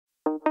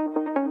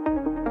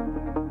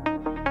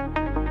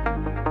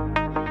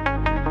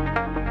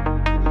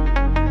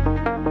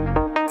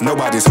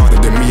Nobody's harder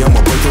than me, I'm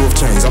a breaker of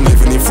chains, I'm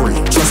living it free.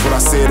 Trust what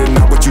I said and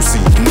not what you see.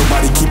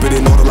 Nobody keep it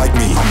in order like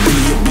me. I'm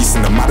really a beast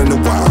and I'm out in the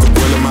wild. The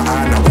girl in my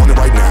eye and I want it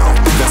right now.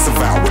 That's a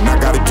vow and I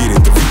gotta get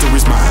it, the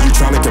victory's mine. You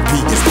tryna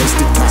compete, it's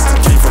wasted time.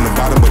 Came from the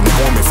bottom but now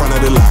I'm in front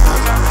of the line.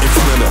 In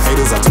front of the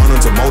haters, I turn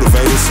into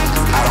motivators.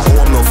 I don't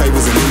owe them no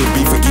favors and any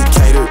beef and get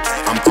catered.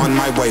 I'm on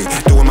my way,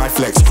 doing my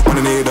flex,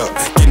 running it up,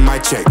 getting my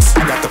checks.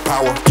 I got the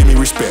power, give me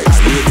respect. I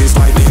live this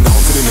life, then on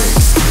to the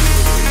next.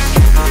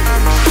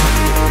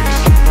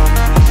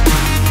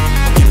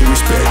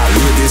 Respect. I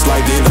live this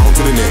life, then on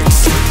to the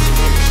next.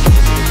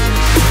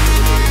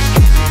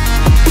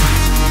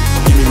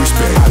 Give me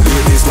respect. I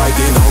live this life,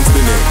 then on to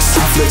the next.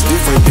 I flex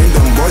different than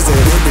them boys that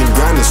have been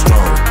grinding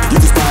strong.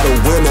 You can spot a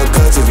winner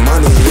cause his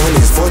money and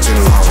his fortune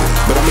long.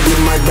 But I'ma get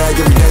my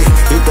bag every day,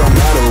 it don't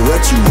matter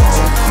what you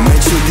want. Make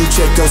sure you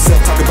check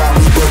yourself, talk about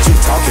me but you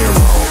talking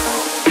wrong.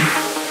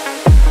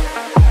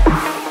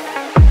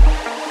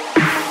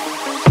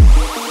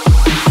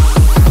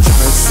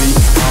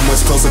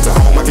 Closer to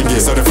home I can get.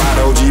 Certified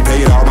OG,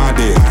 paid all my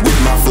debt. With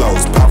my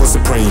flows, power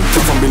supreme.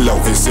 Come from below,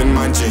 it's in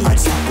my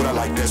jeans. What I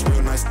like, that's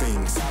real nice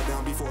things. Sat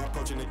down before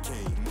approaching the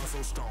king.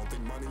 Muscle strong,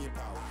 think money and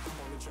power.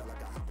 On the track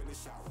like I hop in the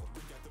shower.